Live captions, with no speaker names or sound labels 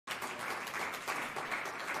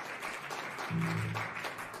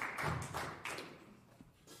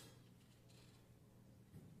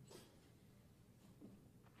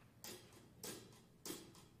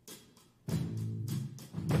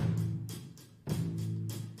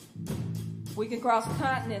We can cross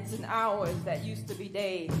continents in hours that used to be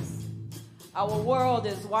days. Our world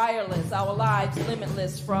is wireless, our lives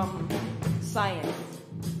limitless from science.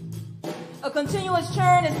 A continuous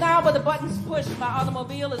churn is now but a button's push. My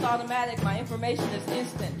automobile is automatic, my information is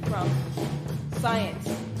instant from science.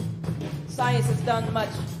 Science has done much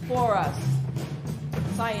for us.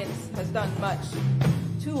 Science has done much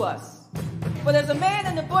to us. But there's a man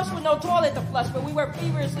in the bush with no toilet to flush, but we work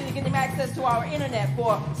feverishly to get him access to our internet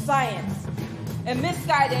for science. And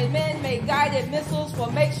misguided men make guided missiles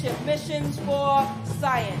for makeshift missions for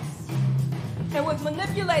science. And with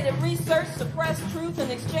manipulated research, suppressed truth,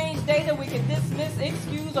 and exchange data, we can dismiss,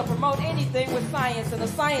 excuse, or promote anything with science and a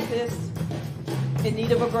scientist in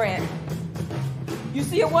need of a grant. You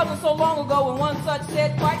see, it wasn't so long ago when one such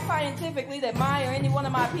said quite scientifically that my or any one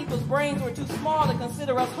of my people's brains were too small to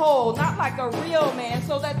consider us whole, not like a real man,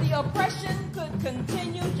 so that the oppression could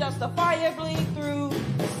continue justifiably through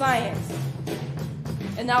science.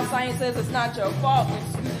 And now science says it's not your fault, and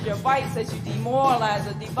excuses your vice as you demoralize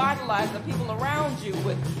or devitalize the people around you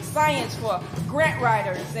with science for grant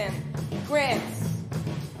writers and grants.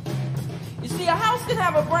 You see, a house can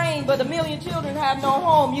have a brain, but a million children have no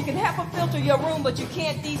home. You can HEPA filter your room, but you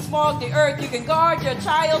can't desmog the earth. You can guard your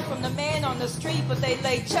child from the man on the street, but they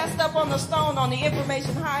lay chest up on the stone on the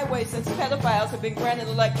information highway since pedophiles have been granted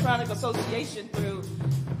electronic association through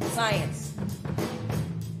science.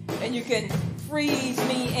 And you can freeze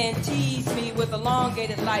me and tease me with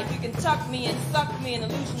elongated life. You can tuck me and suck me an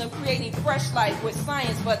illusion of creating fresh life with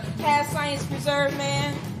science, but has science preserved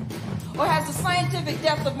man? Or has the scientific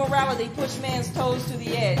depth of morality pushed man's toes to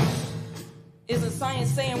the edge? Isn't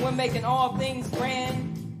science saying we're making all things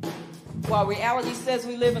grand, while reality says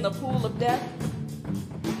we live in a pool of death?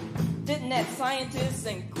 Didn't that scientist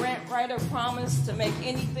and grant writer promise to make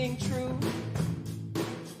anything true?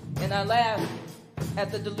 And I laugh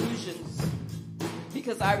at the delusions,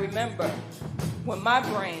 because I remember when my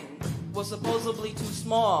brain was supposedly too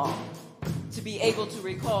small to be able to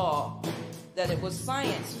recall that it was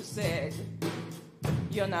science who said,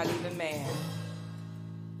 "You're not even man."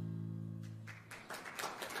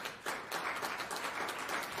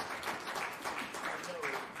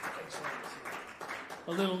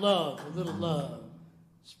 A little love, a little love.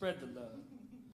 Spread the love.